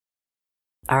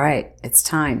All right, it's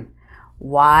time.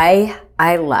 Why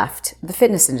I left the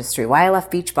fitness industry, why I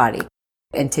left Beachbody.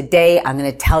 And today I'm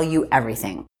going to tell you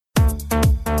everything.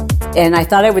 And I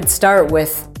thought I would start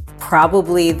with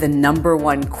probably the number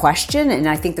one question. And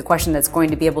I think the question that's going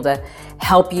to be able to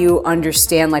help you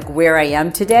understand like where I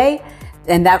am today.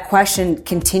 And that question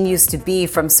continues to be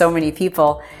from so many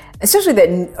people, especially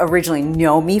that originally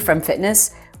know me from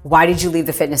fitness. Why did you leave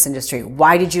the fitness industry?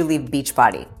 Why did you leave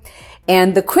Beachbody?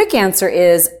 And the quick answer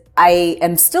is I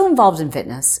am still involved in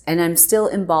fitness and I'm still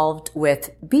involved with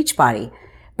Beachbody,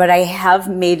 but I have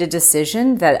made a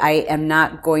decision that I am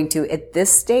not going to at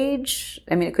this stage.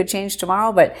 I mean, it could change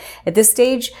tomorrow, but at this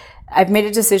stage, I've made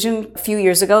a decision a few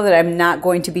years ago that I'm not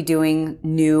going to be doing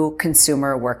new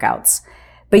consumer workouts.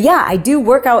 But yeah, I do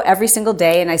work out every single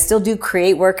day and I still do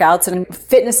create workouts, and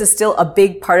fitness is still a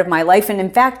big part of my life. And in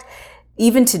fact,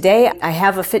 even today, I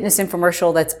have a fitness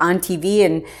infomercial that's on TV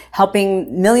and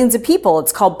helping millions of people.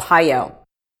 It's called PIO.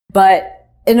 But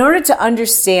in order to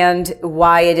understand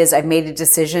why it is I've made a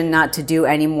decision not to do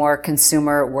any more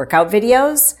consumer workout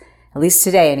videos, at least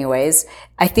today anyways,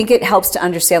 I think it helps to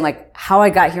understand like how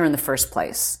I got here in the first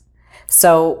place.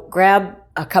 So grab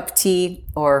a cup of tea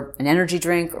or an energy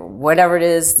drink or whatever it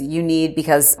is that you need,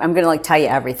 because I'm going to like tell you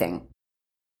everything.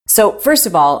 So first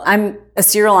of all, I'm a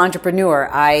serial entrepreneur.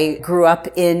 I grew up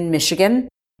in Michigan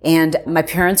and my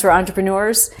parents were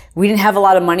entrepreneurs. We didn't have a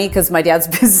lot of money because my dad's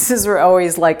businesses were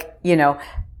always like,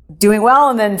 doing well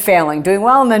and then failing, doing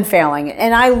well and then failing.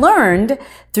 And I learned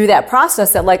through that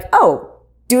process that like,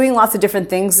 doing lots of different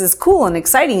things is cool and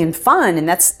exciting and fun. And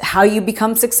that's how you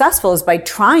become successful, is by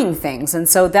trying things. And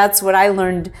so that's what I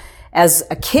learned as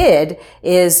a kid,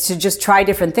 is to just try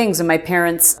different things. And my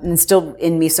parents instilled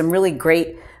in me some really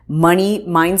great money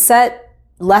mindset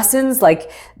lessons. Like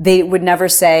they would never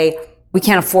say, we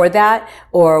can't afford that,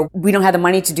 or we don't have the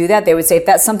money to do that. They would say, if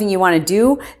that's something you want to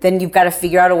do, then you've got to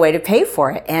figure out a way to pay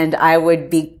for it. And I would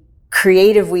be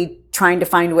creatively trying to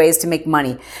find ways to make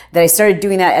money. That I started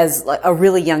doing that as a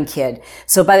really young kid.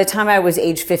 So by the time I was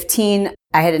age 15,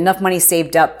 I had enough money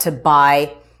saved up to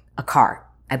buy a car.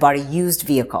 I bought a used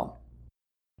vehicle.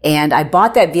 And I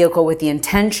bought that vehicle with the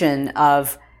intention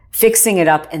of fixing it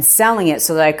up and selling it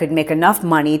so that I could make enough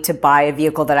money to buy a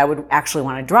vehicle that I would actually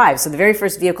want to drive. So the very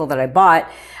first vehicle that I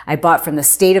bought from the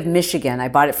state of Michigan. I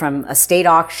bought it from a state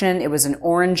auction. It was an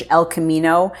orange El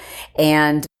Camino,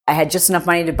 and I had just enough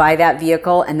money to buy that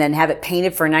vehicle and then have it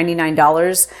painted for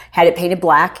 $99, had it painted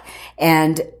black,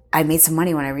 and I made some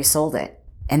money when I resold it.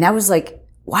 And that was like,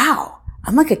 wow,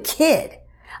 I'm like a kid.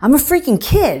 I'm a freaking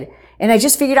kid. And I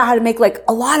just figured out how to make like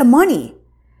a lot of money.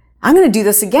 I'm going to do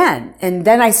this again. And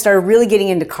then I started really getting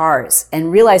into cars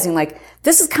and realizing like,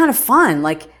 this is kind of fun.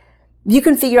 Like you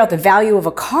can figure out the value of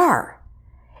a car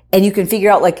and you can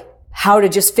figure out like how to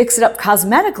just fix it up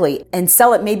cosmetically and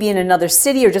sell it maybe in another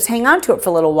city, or just hang on to it for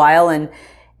a little while and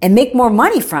make more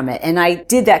money from it. And I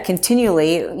did that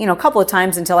continually, a couple of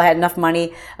times until I had enough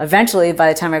money eventually by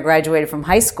the time I graduated from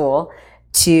high school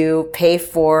to pay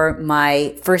for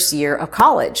my first year of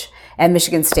college at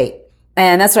Michigan State.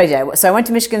 And that's what I did. So I went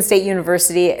to Michigan State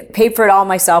University, paid for it all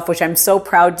myself, which I'm so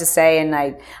proud to say. And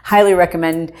I highly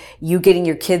recommend you getting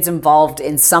your kids involved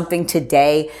in something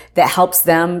today that helps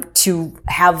them to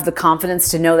have the confidence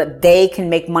to know that they can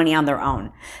make money on their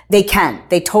own. They can.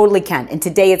 They totally can. And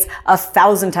today it's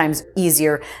 1,000 times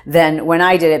easier than when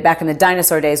I did it back in the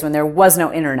dinosaur days when there was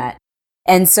no internet.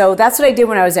 And so that's what I did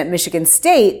when I was at Michigan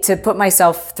State to put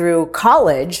myself through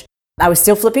college. I was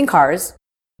still flipping cars.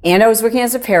 And I was working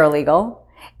as a paralegal,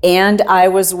 and I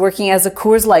was working as a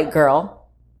Coors Light girl,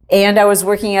 and I was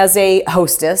working as a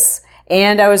hostess,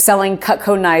 and I was selling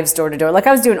Cutco knives door to door. Like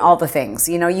I was doing all the things.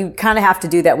 You kind of have to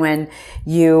do that when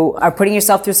you are putting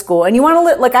yourself through school and you want to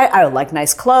live. Like I like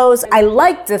nice clothes. I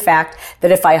liked the fact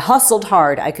that if I hustled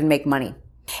hard, I could make money.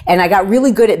 And I got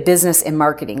really good at business and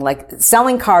marketing. Like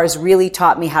selling cars really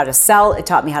taught me how to sell. It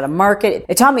taught me how to market.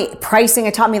 It taught me pricing.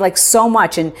 It taught me like so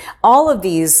much. And all of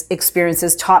these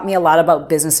experiences taught me a lot about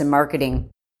business and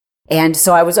marketing. And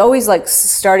so I was always like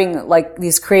starting like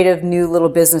these creative new little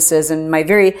businesses. And my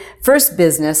very first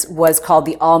business was called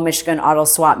the All Michigan Auto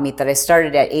Swap Meet that I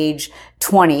started at age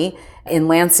 20 in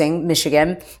Lansing,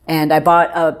 Michigan. And I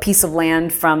bought a piece of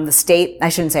land from the state. I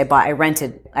shouldn't say I bought,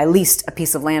 I leased a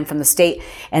piece of land from the state.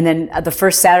 And then the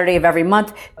first Saturday of every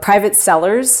month, private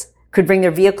sellers could bring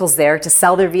their vehicles there to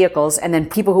sell their vehicles. And then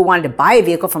people who wanted to buy a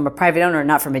vehicle from a private owner,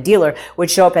 not from a dealer,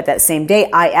 would show up at that same day.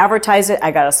 I advertised it.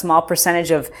 I got a small percentage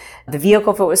of the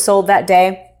vehicle if it was sold that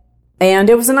day. And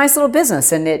it was a nice little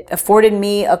business, and it afforded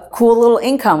me a cool little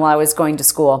income while I was going to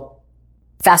school.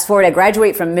 Fast forward, I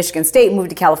graduate from Michigan State, moved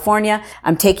to California.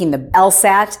 I'm taking the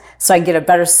LSAT so I can get a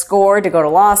better score to go to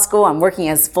law school. I'm working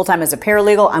as full-time as a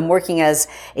paralegal. I'm working as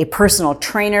a personal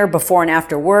trainer before and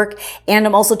after work. And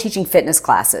I'm also teaching fitness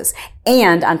classes.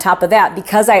 And on top of that,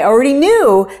 because I already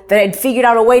knew that I'd figured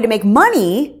out a way to make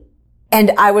money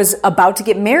and I was about to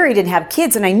get married and have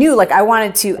kids, and I knew I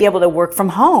wanted to be able to work from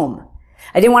home.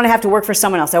 I didn't want to have to work for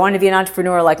someone else. I wanted to be an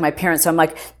entrepreneur like my parents. So I'm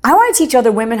like, I want to teach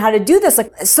other women how to do this.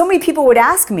 So many people would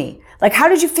ask me, how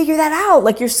did you figure that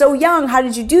out? You're so young. How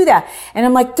did you do that? And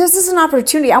I'm like, this is an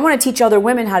opportunity. I want to teach other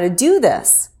women how to do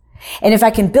this. And if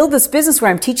I can build this business where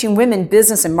I'm teaching women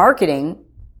business and marketing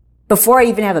before I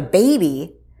even have a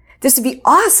baby, this would be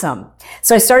awesome.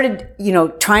 So I started,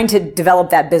 trying to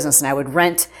develop that business, and I would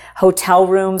rent hotel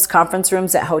rooms, conference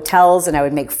rooms at hotels, and I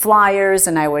would make flyers,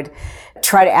 and I would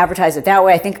try to advertise it that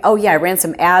way. I think, I ran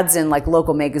some ads in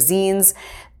local magazines,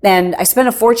 and I spent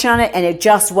a fortune on it, and it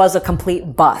just was a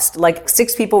complete bust.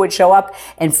 6 people would show up,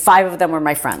 and 5 of them were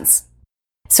my friends.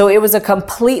 So it was a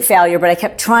complete failure, but I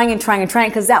kept trying and trying and trying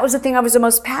because that was the thing I was the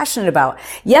most passionate about.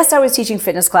 Yes, I was teaching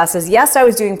fitness classes. Yes, I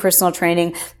was doing personal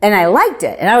training, and I liked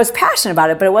it, and I was passionate about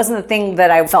it, but it wasn't the thing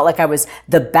that I felt like I was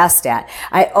the best at.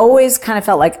 I always kind of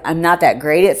felt like I'm not that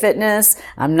great at fitness.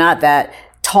 I'm not that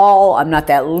tall. I'm not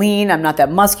that lean. I'm not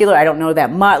that muscular. I don't know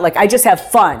that much. I just have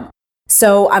fun.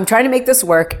 So I'm trying to make this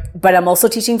work, but I'm also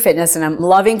teaching fitness and I'm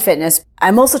loving fitness.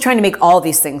 I'm also trying to make all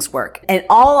these things work. And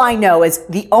all I know is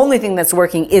the only thing that's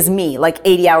working is me,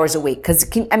 80 hours a week.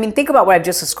 Think about what I've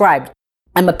just described.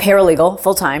 I'm a paralegal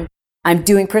full time. I'm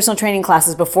doing personal training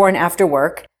classes before and after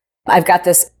work. I've got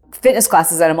this fitness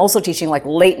classes that I'm also teaching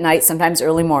late night, sometimes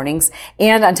early mornings.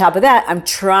 And on top of that, I'm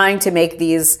trying to make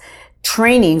these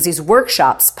trainings, these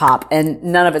workshops pop, and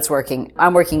none of it's working.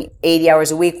 I'm working 80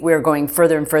 hours a week. We're going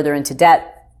further and further into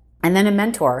debt. And then a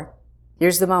mentor,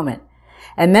 here's the moment.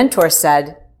 A mentor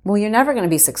said, well, you're never going to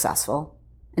be successful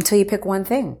until you pick one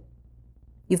thing.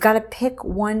 You've got to pick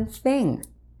one thing.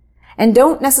 And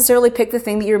don't necessarily pick the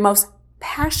thing that you're most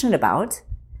passionate about.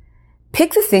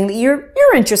 Pick the thing that you're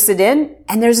interested in,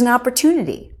 and there's an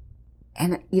opportunity.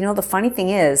 And the funny thing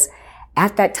is,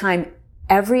 at that time,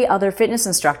 every other fitness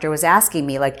instructor was asking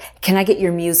me, can I get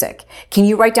your music? Can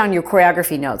you write down your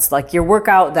choreography notes? Your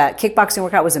workout, that kickboxing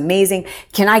workout was amazing.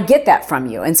 Can I get that from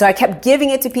you? And so I kept giving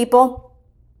it to people.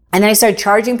 And then I started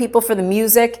charging people for the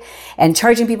music and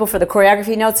charging people for the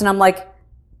choreography notes. And I'm like,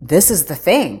 this is the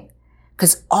thing.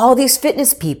 Because all these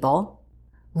fitness people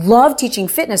loved teaching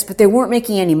fitness, but they weren't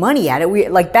making any money at it. We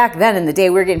back then in the day,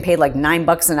 we were getting paid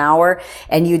 $9 an hour,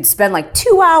 and you'd spend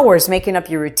 2 hours making up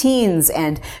your routines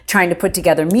and trying to put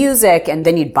together music, and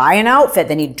then you'd buy an outfit,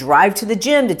 then you'd drive to the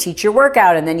gym to teach your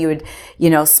workout, and then you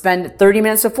would, spend 30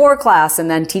 minutes before class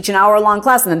and then teach an hour-long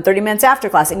class and then 30 minutes after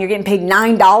class, and you're getting paid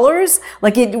 $9.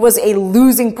 It was a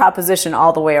losing proposition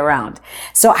all the way around.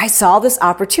 So I saw this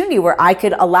opportunity where I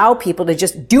could allow people to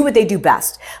just do what they do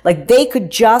best. They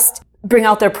could just bring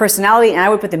out their personality, and I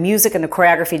would put the music and the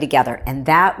choreography together. And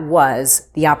that was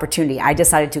the opportunity. I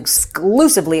decided to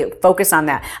exclusively focus on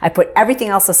that. I put everything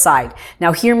else aside.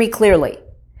 Now hear me clearly.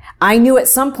 I knew at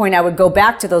some point I would go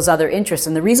back to those other interests.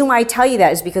 And the reason why I tell you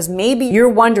that is because maybe you're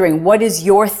wondering, what is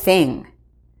your thing?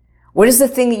 What is the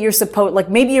thing that you're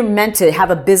maybe you're meant to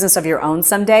have a business of your own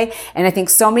someday. And I think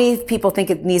so many people think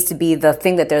it needs to be the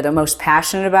thing that they're the most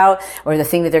passionate about, or the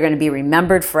thing that they're going to be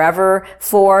remembered forever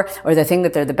for, or the thing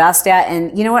that they're the best at.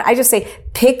 And you know what? I just say,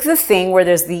 pick the thing where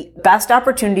there's the best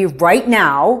opportunity right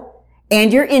now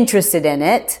and you're interested in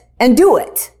it, and do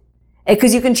it.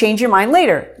 Because you can change your mind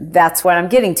later. That's what I'm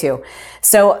getting to.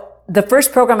 So the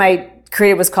first program I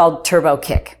created was called Turbo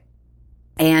Kick.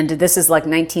 And this is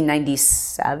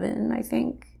 1997, I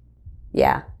think.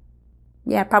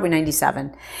 Yeah, probably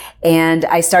 97. And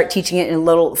I start teaching it in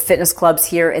little fitness clubs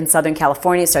here in Southern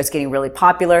California. It starts getting really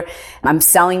popular. I'm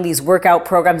selling these workout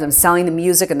programs. I'm selling the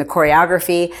music and the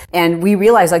choreography. And we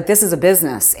realized this is a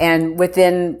business. And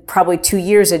within probably 2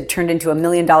 years, it turned into $1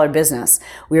 million business.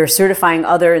 We were certifying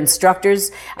other instructors.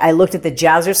 I looked at the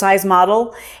Jazzercise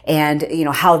model and,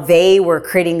 how they were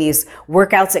creating these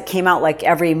workouts that came out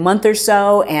every month or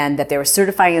so, and that they were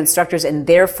certifying instructors in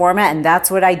their format. And that's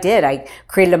what I did. I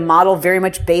created a model very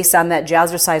much based on that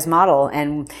Jazzercise model.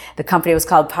 And the company was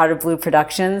called Powder Blue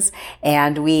Productions.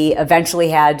 And we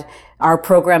eventually had, our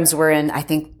programs were in, I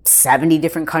think, 70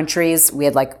 different countries. We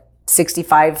had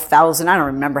 65,000, I don't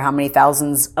remember how many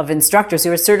thousands of instructors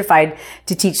who were certified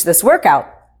to teach this workout.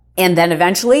 And then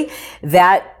eventually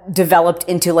that developed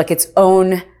into its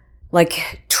own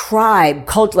tribe,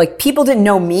 cult. People didn't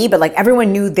know me, but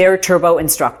everyone knew their turbo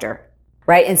instructor.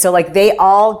 right? And so like they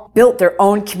all built their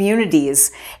own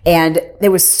communities, and it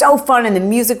was so fun, and the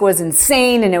music was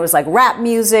insane, and it was like rap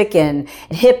music and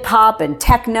hip hop and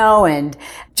techno and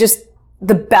just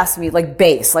the best music, like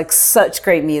bass, like such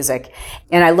great music.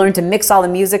 And I learned to mix all the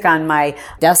music on my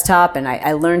desktop, and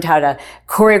I learned how to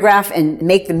choreograph and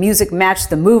make the music match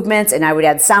the movements, and I would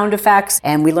add sound effects,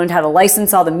 and we learned how to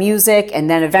license all the music.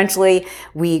 And then eventually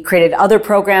we created other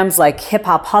programs like Hip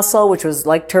Hop Hustle, which was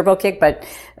like Turbo Kick, but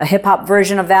a hip hop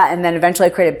version of that. And then eventually I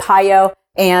created Pio,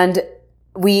 and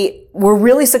we were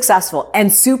really successful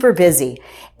and super busy.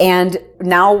 And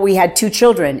now we had 2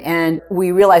 children, and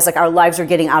we realized like our lives were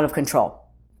getting out of control.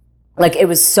 Like it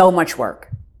was so much work.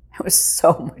 It was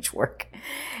so much work.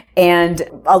 And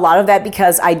a lot of that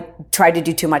because I tried to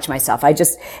do too much myself.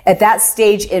 At that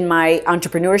stage in my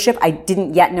entrepreneurship, I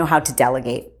didn't yet know how to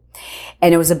delegate.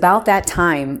 And it was about that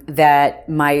time that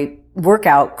my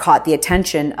workout caught the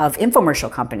attention of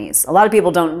infomercial companies. A lot of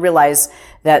people don't realize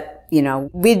that,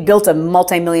 we'd built a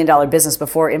multi-million-dollar business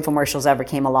before infomercials ever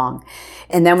came along.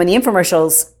 And then when the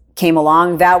infomercials came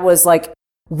along, that was like,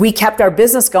 we kept our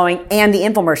business going and the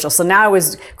infomercial. So now I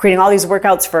was creating all these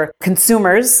workouts for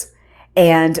consumers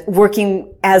and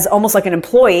working as almost like an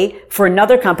employee for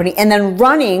another company, and then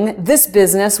running this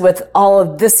business with all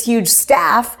of this huge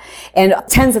staff and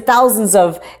tens of thousands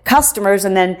of customers,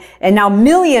 and now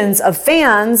millions of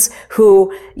fans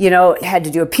who, had to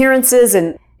do appearances,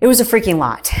 and it was a freaking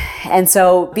lot. And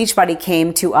so Beachbody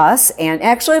came to us, and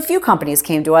actually a few companies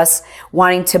came to us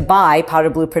wanting to buy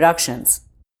Powder Blue Productions.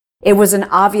 It was an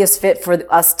obvious fit for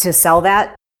us to sell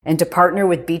that and to partner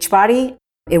with Beachbody.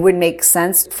 It would make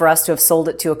sense for us to have sold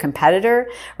it to a competitor,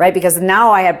 right? Because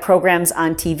now I had programs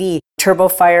on TV, Turbo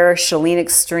Fire, Chalene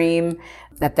Extreme,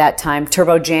 at that time,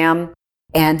 Turbo Jam.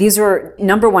 And these were #1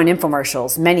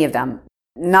 infomercials, many of them.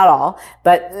 Not all,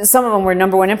 but some of them were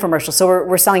 #1 infomercials. So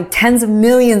we're selling tens of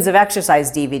millions of exercise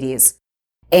DVDs.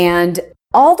 And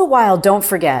all the while, don't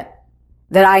forget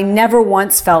that I never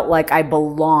once felt like I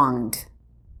belonged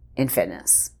in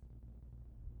fitness.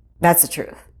 That's the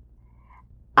truth.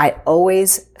 I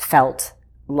always felt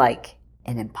like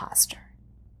an imposter.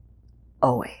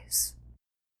 Always.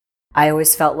 I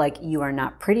always felt like you are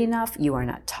not pretty enough, you are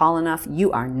not tall enough,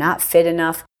 you are not fit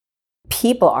enough.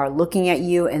 People are looking at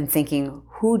you and thinking,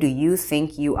 who do you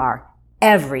think you are?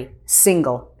 Every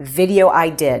single video I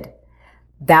did,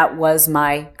 that was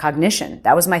my cognition.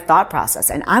 That was my thought process.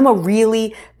 And I'm a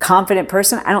really confident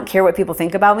person. I don't care what people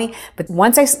think about me. But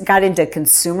once I got into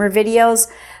consumer videos,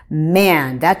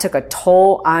 man, that took a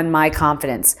toll on my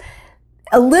confidence.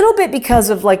 A little bit because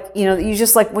of you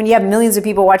just when you have millions of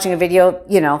people watching a video,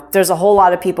 there's a whole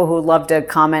lot of people who love to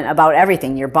comment about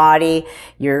everything, your body,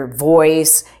 your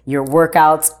voice, your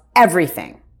workouts,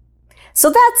 everything. So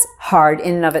that's hard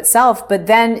in and of itself. But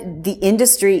then the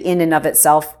industry in and of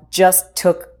itself just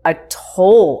took a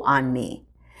toll on me.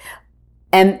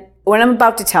 And what I'm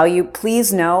about to tell you,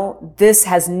 please know this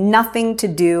has nothing to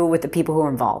do with the people who are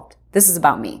involved. This is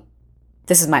about me.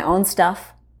 This is my own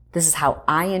stuff. This is how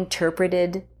I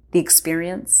interpreted the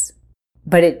experience.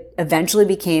 But it eventually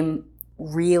became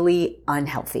really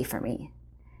unhealthy for me.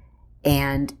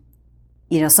 And,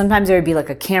 sometimes there would be like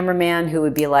a cameraman who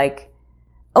would be like,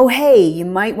 oh, hey, you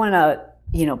might want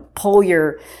to, pull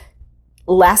your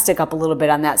elastic up a little bit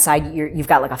on that side. You've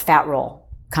got like a fat roll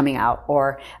coming out.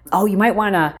 Or, oh, you might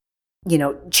want to,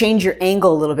 change your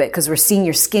angle a little bit because we're seeing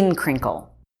your skin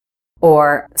crinkle.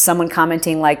 Or someone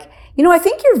commenting like, I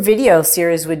think your video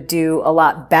series would do a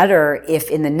lot better if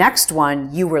in the next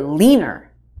one you were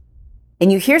leaner.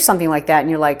 And you hear something like that and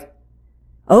you're like,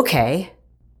 okay,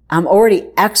 I'm already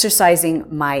exercising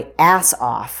my ass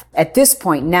off. At this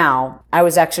point now, I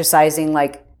was exercising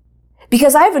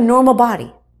because I have a normal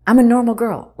body. I'm a normal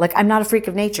girl. I'm not a freak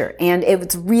of nature. And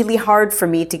it's really hard for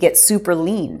me to get super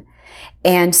lean.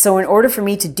 And so in order for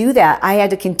me to do that, I had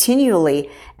to continually,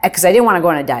 because I didn't want to go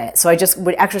on a diet. So I just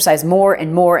would exercise more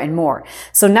and more and more.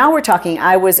 So now we're talking,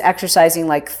 I was exercising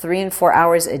 3 and 4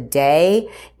 hours a day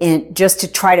just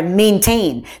to try to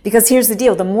maintain. Because here's the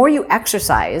deal. The more you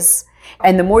exercise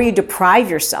and the more you deprive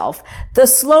yourself, the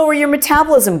slower your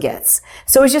metabolism gets.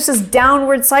 So it's just this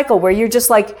downward cycle where you're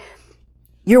just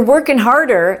you're working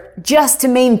harder just to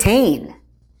maintain.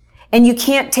 And you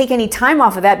can't take any time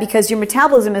off of that because your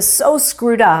metabolism is so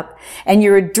screwed up and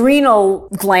your adrenal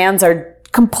glands are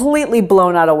completely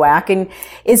blown out of whack. And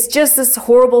it's just this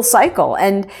horrible cycle.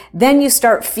 And then you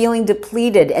start feeling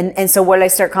depleted. And so what did I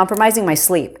start compromising? My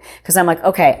sleep. Because I'm like,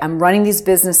 okay, I'm running these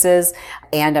businesses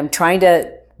and I'm trying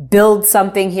to build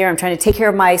something here. I'm trying to take care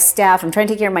of my staff. I'm trying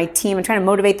to take care of my team. I'm trying to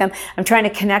motivate them. I'm trying to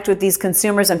connect with these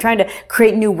consumers. I'm trying to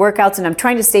create new workouts and I'm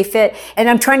trying to stay fit. And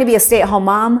I'm trying to be a stay-at-home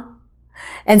mom.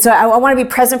 And so I want to be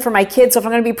present for my kids. So if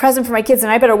I'm going to be present for my kids, then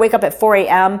I better wake up at 4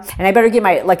 a.m. and I better get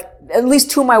my, at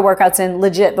least 2 of my workouts in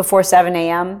legit before 7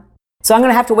 a.m. So I'm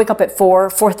going to have to wake up at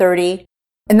 4:30.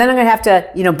 And then I'm going to have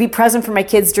to, be present for my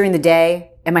kids during the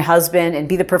day and my husband and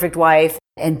be the perfect wife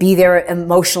and be there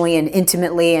emotionally and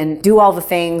intimately and do all the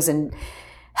things. And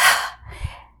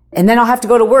then I'll have to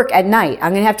go to work at night.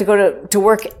 I'm going to have to go to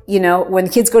work, when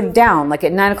the kids go down, like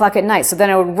at 9 o'clock at night. So then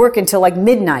I would work until like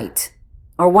midnight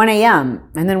or 1 a.m.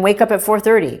 and then wake up at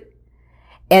 4:30.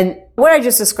 And what I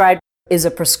just described is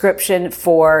a prescription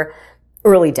for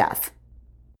early death.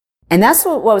 And that's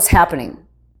what was happening.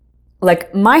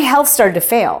 Like my health started to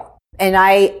fail, and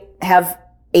I have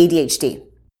ADHD,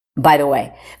 by the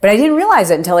way, but I didn't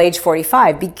realize it until age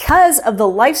 45 because of the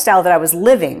lifestyle that I was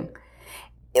living.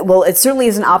 It certainly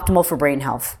isn't optimal for brain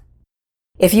health.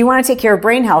 If you want to take care of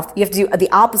brain health, you have to do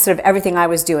the opposite of everything I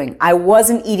was doing. I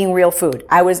wasn't eating real food.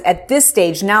 I was at this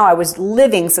stage now, I was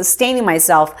sustaining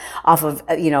myself off of,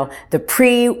 the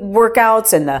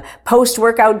pre-workouts and the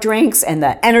post-workout drinks and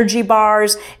the energy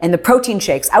bars and the protein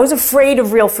shakes. I was afraid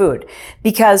of real food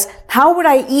because how would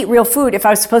I eat real food if I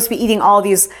was supposed to be eating all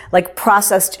these like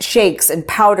processed shakes and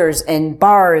powders and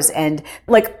bars and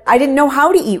I didn't know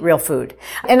how to eat real food.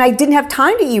 And I didn't have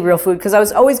time to eat real food because I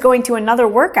was always going to another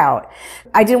workout.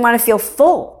 I didn't want to feel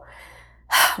full.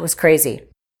 It was crazy.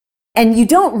 And you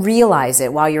don't realize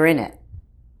it while you're in it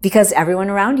because everyone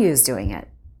around you is doing it.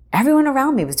 Everyone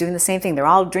around me was doing the same thing. They're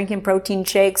all drinking protein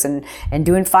shakes and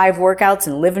doing 5 workouts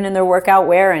and living in their workout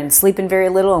wear and sleeping very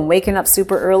little and waking up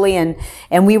super early. And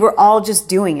we were all just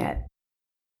doing it.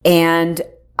 And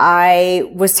I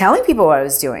was telling people what I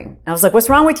was doing. I was like, what's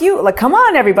wrong with you? Like, come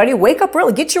on, everybody, wake up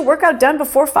early. Get your workout done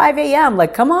before 5 a.m.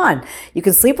 Like, come on. You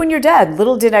can sleep when you're dead.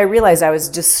 Little did I realize I was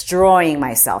destroying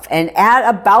myself. And at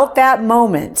about that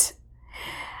moment,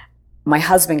 my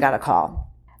husband got a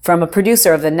call from a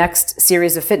producer of the next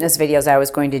series of fitness videos I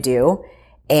was going to do.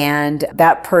 And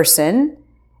that person,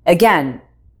 again,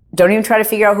 don't even try to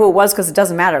figure out who it was because it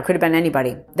doesn't matter. It could have been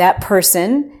anybody. That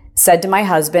person said to my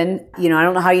husband, I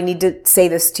don't know how you need to say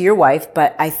this to your wife,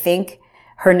 but I think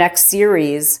her next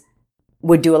series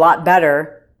would do a lot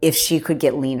better if she could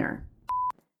get leaner.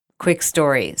 Quick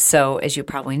story. So as you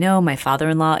probably know, my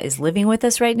father-in-law is living with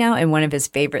us right now. And one of his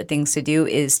favorite things to do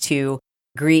is to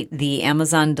greet the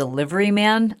Amazon delivery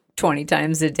man 20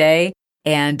 times a day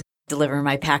and deliver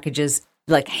my packages,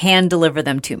 like hand deliver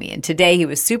them to me. And today he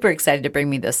was super excited to bring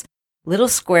me this little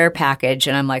square package.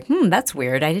 And I'm like, that's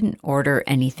weird. I didn't order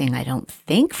anything, I don't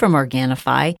think, from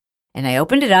Organifi. And I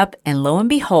opened it up and lo and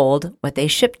behold, what they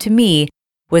shipped to me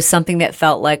was something that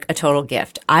felt like a total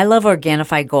gift. I love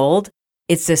Organifi Gold.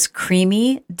 It's this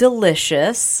creamy,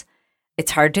 delicious.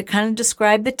 It's hard to kind of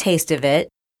describe the taste of it,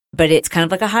 but it's kind of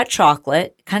like a hot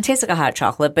chocolate. It kind of tastes like a hot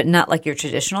chocolate, but not like your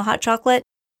traditional hot chocolate,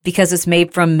 because it's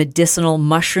made from medicinal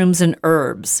mushrooms and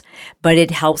herbs, but it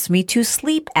helps me to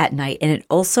sleep at night. And it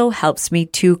also helps me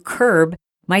to curb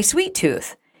my sweet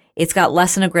tooth. It's got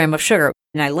less than a gram of sugar.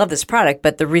 And I love this product,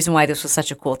 but the reason why this was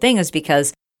such a cool thing is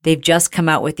because they've just come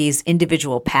out with these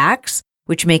individual packs,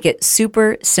 which make it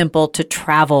super simple to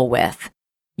travel with.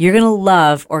 You're going to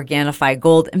love Organifi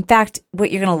Gold. In fact,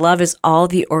 what you're going to love is all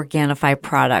the Organifi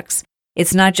products.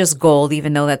 It's not just gold,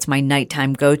 even though that's my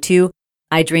nighttime go-to.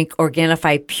 I drink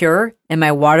Organifi Pure in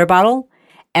my water bottle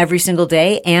every single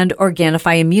day and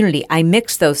Organifi Immunity. I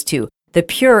mix those two. The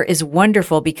Pure is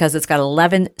wonderful because it's got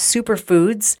 11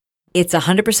 superfoods. It's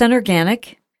 100%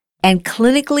 organic and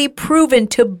clinically proven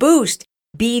to boost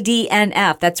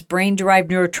BDNF. That's brain-derived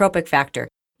neurotropic factor.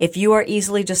 If you are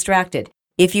easily distracted,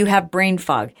 if you have brain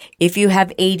fog, if you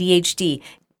have ADHD,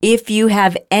 if you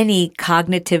have any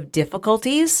cognitive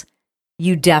difficulties,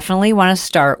 you definitely want to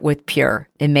start with Pure.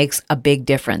 It makes a big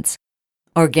difference.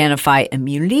 Organifi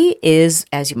Immunity is,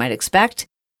 as you might expect,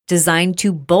 designed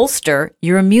to bolster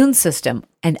your immune system.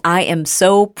 And I am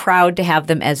so proud to have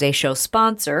them as a show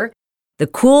sponsor. The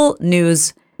cool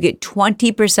news, you get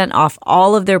 20% off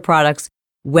all of their products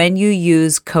when you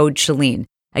use code Chalene.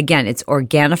 Again, it's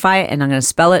Organifi, and I'm going to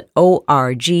spell it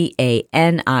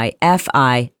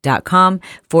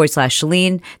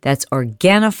Organifi.com/Chalene. That's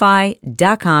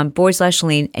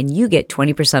Organifi.com/Chalene, and you get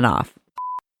 20% off.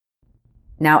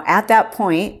 Now, at that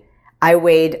point, I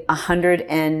weighed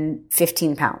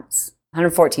 115 pounds,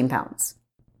 114 pounds,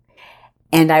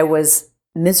 and I was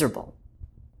miserable.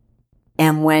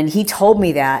 And when he told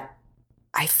me that,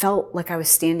 I felt like I was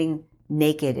standing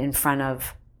naked in front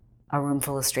of a room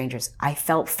full of strangers. I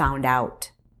felt found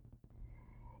out.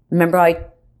 Remember how I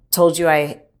told you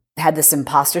I had this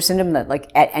imposter syndrome that like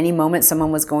at any moment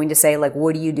someone was going to say like,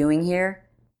 what are you doing here?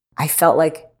 I felt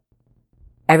like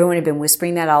everyone had been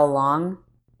whispering that all along.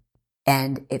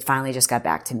 And it finally just got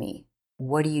back to me.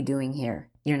 What are you doing here?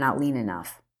 You're not lean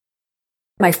enough.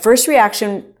 My first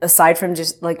reaction, aside from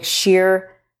just like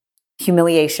sheer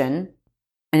humiliation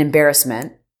and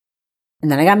embarrassment, and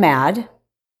then I got mad.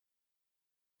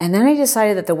 And then I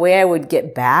decided that the way I would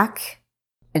get back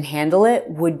and handle it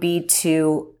would be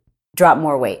to drop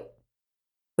more weight,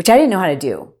 which I didn't know how to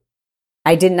do.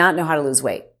 I did not know how to lose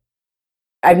weight.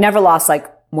 I've never lost like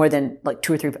more than like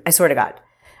 2 or 3, I swear to God.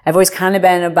 I've always kind of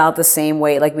been about the same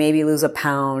weight, like maybe lose a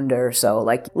pound or so,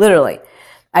 like literally.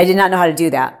 I did not know how to do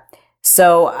that.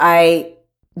 So I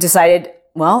decided,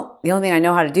 well, the only thing I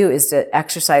know how to do is to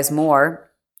exercise more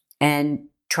and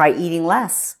try eating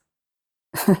less.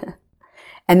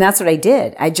 And that's what I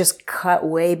did. I just cut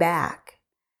way back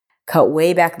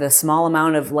the small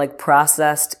amount of like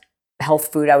processed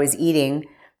health food I was eating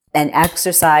and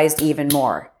exercised even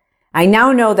more. I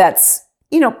now know that's,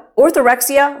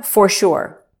 orthorexia for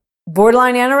sure.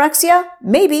 Borderline anorexia?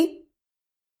 Maybe.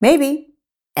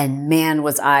 And man,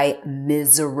 was I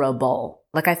miserable.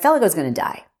 Like I felt like I was going to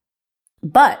die.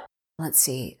 But let's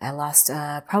see, I lost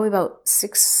probably about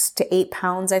 6 to 8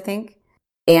 pounds, I think.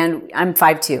 And I'm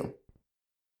 5'2".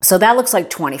 So that looks like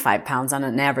 25 pounds on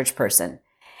an average person.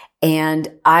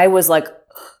 And I was like,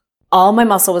 all my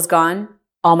muscle was gone.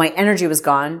 All my energy was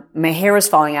gone. My hair was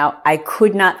falling out. I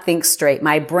could not think straight.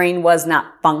 My brain was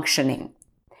not functioning.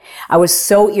 I was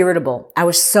so irritable. I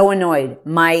was so annoyed.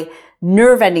 My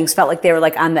nerve endings felt like they were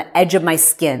like on the edge of my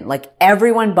skin. Like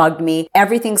everyone bugged me.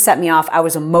 Everything set me off. I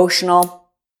was emotional,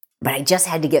 but I just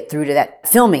had to get through to that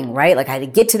filming, right? Like I had to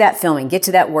get to that filming, get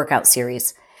to that workout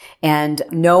series. And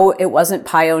no, it wasn't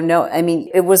PIO. No, I mean,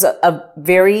 it was a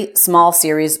very small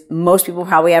series. Most people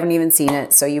probably haven't even seen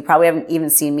it. So you probably haven't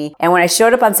even seen me. And when I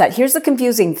showed up on set, here's the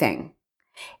confusing thing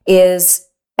is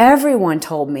everyone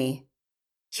told me,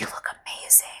 you look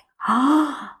amazing.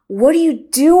 What are you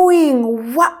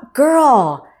doing? What,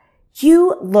 girl?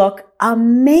 You look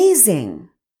amazing.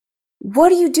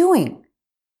 What are you doing?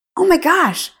 Oh my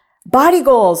gosh. Body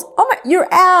goals. Oh my, your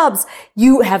abs.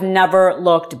 You have never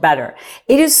looked better.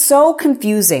 It is so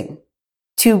confusing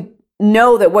to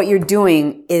know that what you're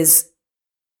doing is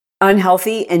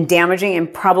unhealthy and damaging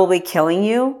and probably killing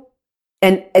you.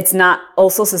 And it's not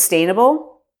also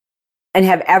sustainable and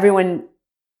have everyone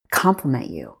compliment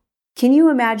you. Can you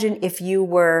imagine if you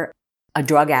were a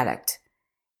drug addict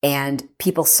and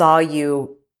people saw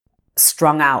you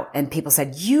strung out and people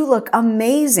said, you look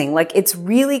amazing. Like it's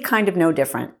really kind of no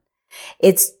different.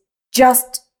 It's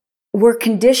just, we're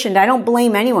conditioned. I don't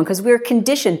blame anyone because we're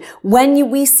conditioned. When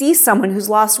we see someone who's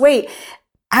lost weight,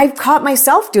 I've caught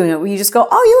myself doing it where you just go,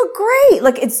 oh, you look great.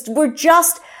 Like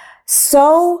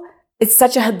it's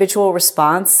such a habitual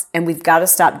response and we've got to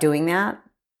stop doing that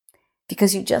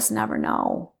because you just never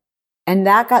know. And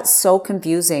that got so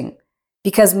confusing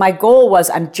because my goal was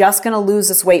I'm just going to lose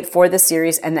this weight for the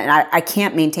series and then I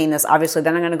can't maintain this. Obviously,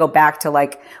 then I'm going to go back to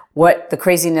like what the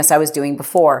craziness I was doing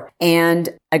before. And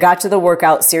I got to the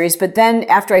workout series, but then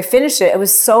after I finished it, it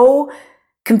was so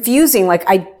confusing. Like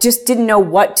I just didn't know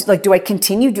do I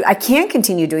continue? I can't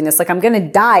continue doing this. Like I'm going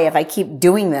to die if I keep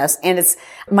doing this. And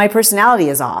my personality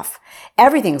is off.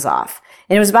 Everything's off.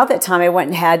 And it was about that time I went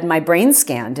and had my brain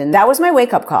scanned and that was my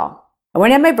wake up call. I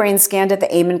went and had my brain scanned at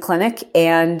the Amen Clinic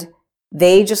and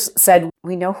they just said,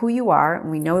 we know who you are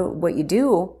and we know what you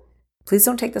do. Please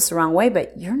don't take this the wrong way,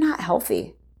 but you're not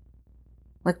healthy.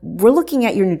 Like we're looking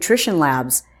at your nutrition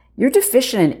labs. You're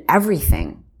deficient in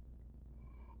everything.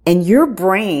 And your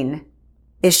brain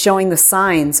is showing the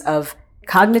signs of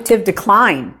cognitive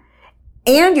decline.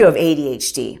 And you have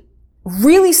ADHD,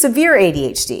 really severe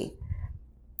ADHD.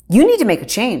 You need to make a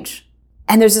change.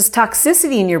 And there's this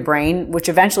toxicity in your brain, which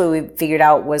eventually we figured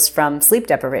out was from sleep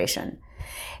deprivation.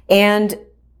 And,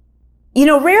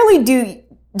 rarely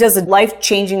does a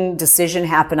life-changing decision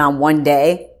happen on one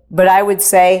day, but I would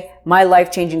say my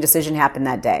life-changing decision happened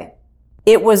that day.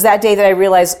 It was that day that I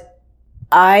realized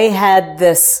I had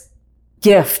this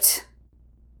gift,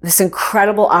 this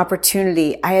incredible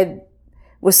opportunity.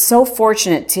 Was so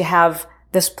fortunate to have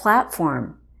this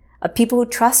platform of people who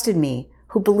trusted me,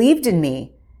 who believed in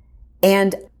me.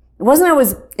 And it wasn't I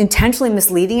was intentionally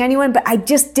misleading anyone, but I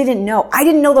just didn't know. I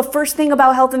didn't know the first thing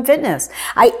about health and fitness.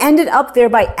 I ended up there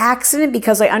by accident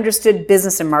because I understood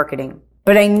business and marketing.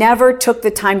 But I never took the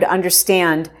time to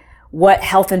understand what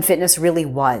health and fitness really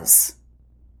was.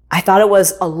 I thought it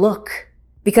was a look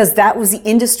because that was the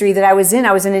industry that I was in.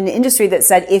 I was in an industry that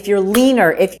said, if you're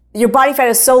leaner, if your body fat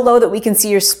is so low that we can see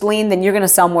your spleen, then you're going to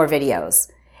sell more videos.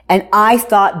 And I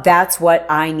thought that's what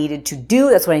I needed to do.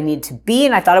 That's what I needed to be.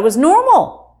 And I thought it was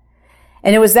normal.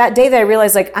 And it was that day that I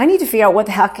realized, I need to figure out what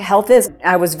the heck health is.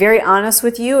 I was very honest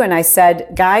with you. And I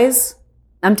said, guys,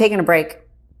 I'm taking a break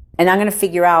and I'm going to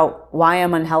figure out why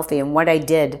I'm unhealthy and what I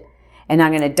did. And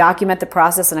I'm going to document the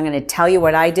process and I'm going to tell you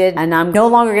what I did. And I'm no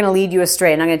longer going to lead you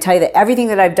astray. And I'm going to tell you that everything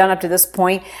that I've done up to this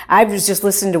point, I've just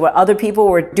listened to what other people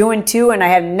were doing too. And I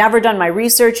have never done my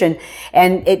research. And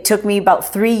it took me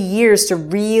about 3 years to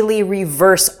really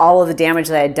reverse all of the damage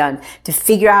that I had done, to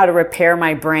figure out how to repair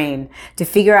my brain, to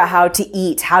figure out how to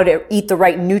eat the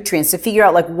right nutrients, to figure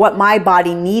out like what my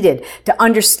body needed, to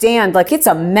understand like it's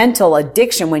a mental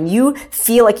addiction. When you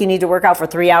feel like you need to work out for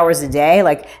 3 hours a day,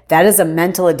 like that is a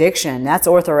mental addiction. That's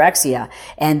orthorexia.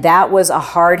 And that was a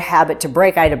hard habit to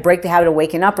break. I had to break the habit of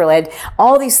waking up early. I had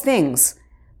all these things,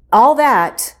 all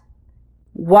that.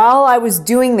 While I was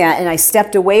doing that and I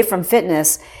stepped away from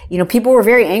fitness, people were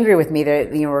very angry with me.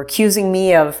 They, were accusing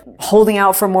me of holding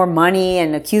out for more money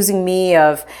and accusing me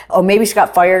of, oh, maybe she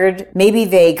got fired. Maybe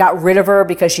they got rid of her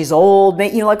because she's old.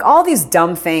 Like all these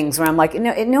dumb things where I'm like,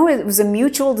 no, it was a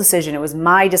mutual decision. It was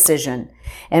my decision.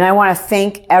 And I want to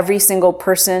thank every single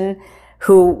person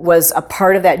who was a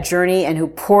part of that journey and who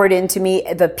poured into me.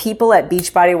 The people at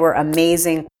Beachbody were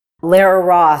amazing. Lara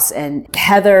Ross and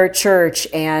Heather Church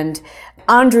and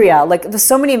Andrea, like there's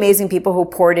so many amazing people who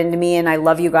poured into me, and I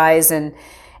love you guys. And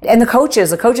the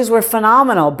coaches were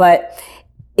phenomenal, but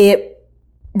it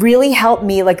really helped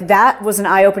me. Like that was an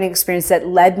eye-opening experience that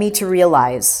led me to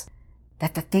realize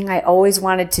that the thing I always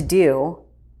wanted to do,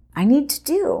 I need to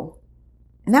do.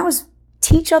 And that was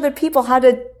teach other people how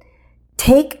to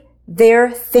take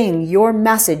their thing, your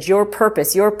message, your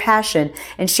purpose, your passion,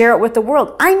 and share it with the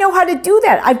world. I know how to do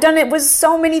that. I've done it with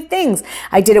so many things.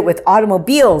 I did it with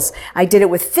automobiles. I did it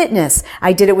with fitness.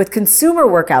 I did it with consumer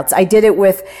workouts. I did it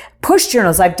with push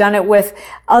journals. I've done it with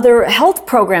other health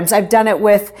programs. I've done it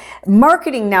with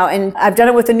marketing now. And I've done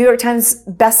it with the New York Times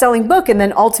best-selling book, and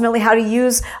then ultimately how to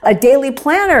use a daily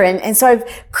planner. And so I've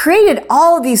created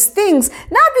all of these things,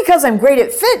 not because I'm great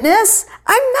at fitness.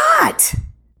 I'm not.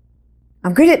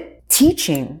 I'm great at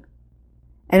teaching.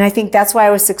 And I think that's why I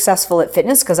was successful at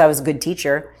fitness, because I was a good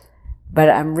teacher. But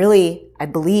I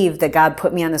believe that God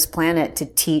put me on this planet to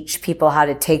teach people how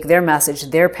to take their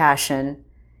message, their passion,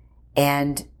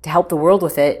 and to help the world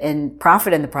with it and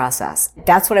profit in the process.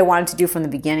 That's what I wanted to do from the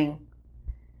beginning.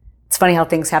 It's funny how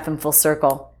things happen full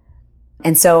circle.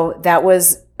 And so that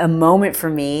was a moment for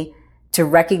me to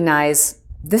recognize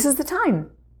this is the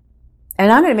time.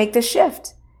 And I'm going to make this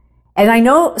shift. And I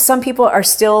know some people are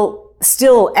still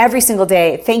every single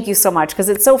day, thank you so much, because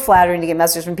it's so flattering to get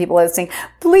messages from people that are saying,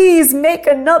 please make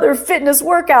another fitness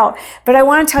workout. But I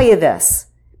want to tell you this.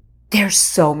 There's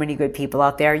so many good people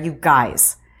out there, you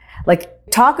guys. Like,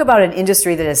 talk about an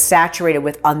industry that is saturated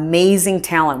with amazing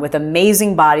talent, with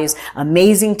amazing bodies,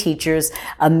 amazing teachers,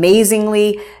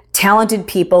 amazingly talented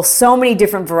people, so many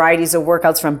different varieties of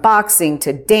workouts, from boxing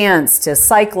to dance to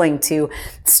cycling to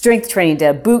strength training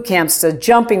to boot camps to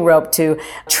jumping rope to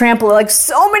trampoline, like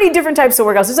so many different types of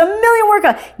workouts. There's a million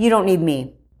workouts. You don't need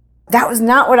me. That was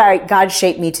not what God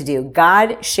shaped me to do.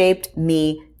 God shaped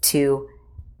me to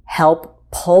help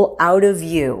pull out of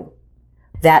you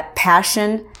that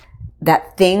passion,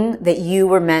 that thing that you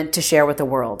were meant to share with the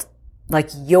world. Like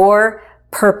your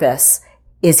purpose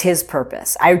is His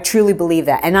purpose. I truly believe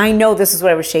that. And I know this is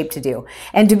what I was shaped to do.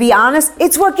 And to be honest,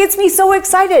 it's what gets me so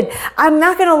excited. I'm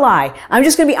not going to lie. I'm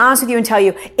just going to be honest with you and tell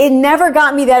you, it never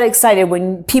got me that excited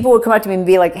when people would come up to me and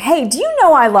be like, hey, do you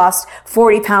know I lost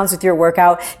 40 pounds with your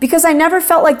workout? Because I never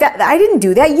felt like that. I didn't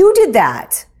do that. You did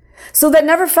that. So that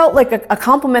never felt like a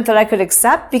compliment that I could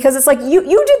accept, because it's like you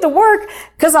did the work,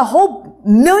 because a whole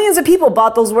millions of people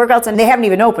bought those workouts and they haven't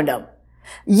even opened them.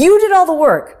 You did all the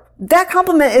work. That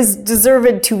compliment is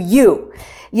deserved to you.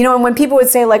 And when people would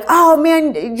say like, oh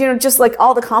man, just like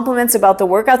all the compliments about the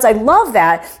workouts, I love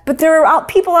that. But there are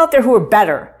people out there who are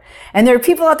better. And there are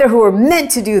people out there who are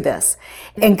meant to do this.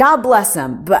 And God bless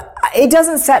them. But it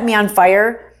doesn't set me on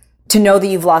fire to know that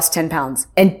you've lost 10 pounds.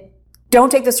 And don't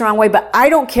take this the wrong way, but I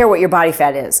don't care what your body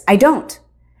fat is. I don't.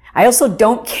 I also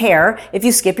don't care if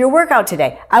you skip your workout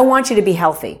today. I want you to be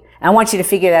healthy. I want you to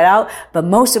figure that out. But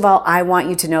most of all, I want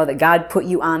you to know that God put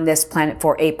you on this planet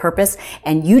for a purpose.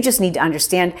 And you just need to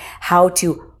understand how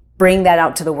to bring that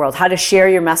out to the world, how to share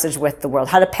your message with the world,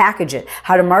 how to package it,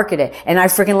 how to market it. And I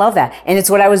freaking love that. And it's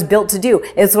what I was built to do.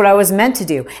 It's what I was meant to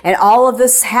do. And all of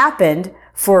this happened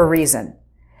for a reason.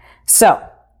 So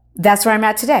that's where I'm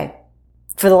at today.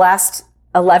 For the last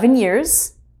 11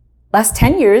 years, last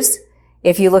 10 years,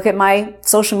 if you look at my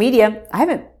social media, I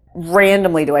haven't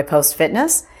randomly do I post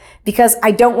fitness, because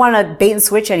I don't want to bait and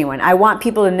switch anyone. I want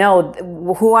people to know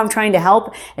who I'm trying to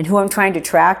help and who I'm trying to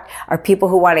attract are people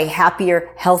who want a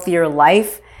happier, healthier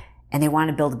life, and they want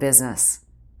to build a business.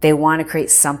 They want to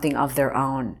create something of their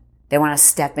own. They want to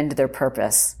step into their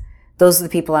purpose. Those are the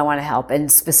people I want to help.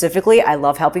 And specifically, I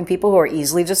love helping people who are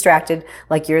easily distracted,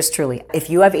 like yours truly. If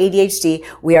you have ADHD,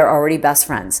 we are already best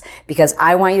friends, because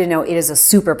I want you to know it is a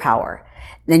superpower.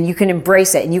 Then you can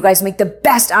embrace it, and you guys make the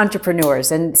best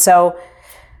entrepreneurs. And so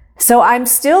I'm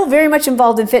still very much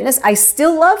involved in fitness. I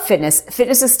still love fitness.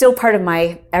 Fitness is still part of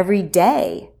my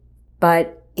everyday,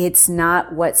 but it's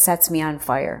not what sets me on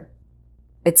fire.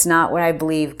 It's not what I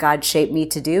believe God shaped me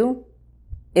to do.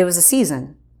 It was a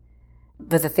season.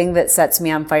 But the thing that sets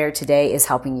me on fire today is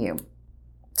helping you.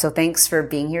 So thanks for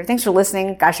being here. Thanks for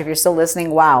listening. Gosh, if you're still listening,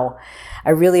 wow.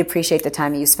 I really appreciate the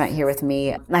time you spent here with me.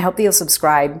 And I hope that you'll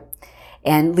subscribe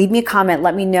and leave me a comment.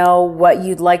 Let me know what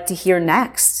you'd like to hear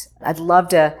next. I'd love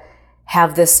to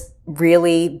have this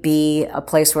really be a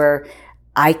place where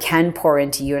I can pour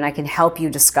into you and I can help you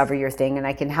discover your thing, and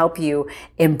I can help you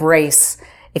embrace,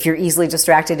 if you're easily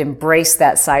distracted, embrace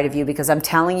that side of you, because I'm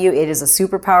telling you, it is a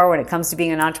superpower when it comes to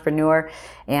being an entrepreneur.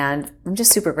 And I'm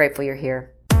just super grateful you're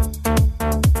here.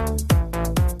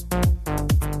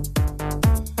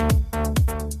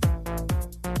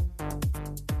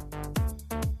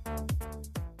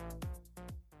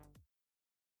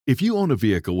 If you own a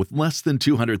vehicle with less than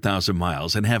 200,000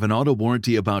 miles and have an auto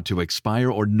warranty about to expire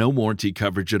or no warranty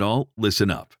coverage at all, listen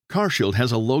up. CarShield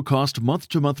has a low-cost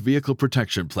month-to-month vehicle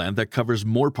protection plan that covers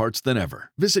more parts than ever.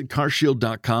 Visit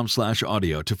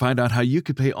carshield.com/audio to find out how you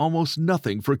could pay almost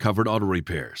nothing for covered auto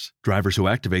repairs. Drivers who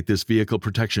activate this vehicle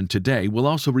protection today will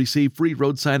also receive free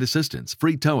roadside assistance,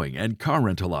 free towing, and car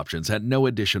rental options at no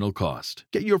additional cost.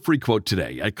 Get your free quote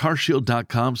today at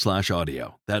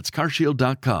carshield.com/audio. That's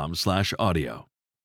carshield.com/audio.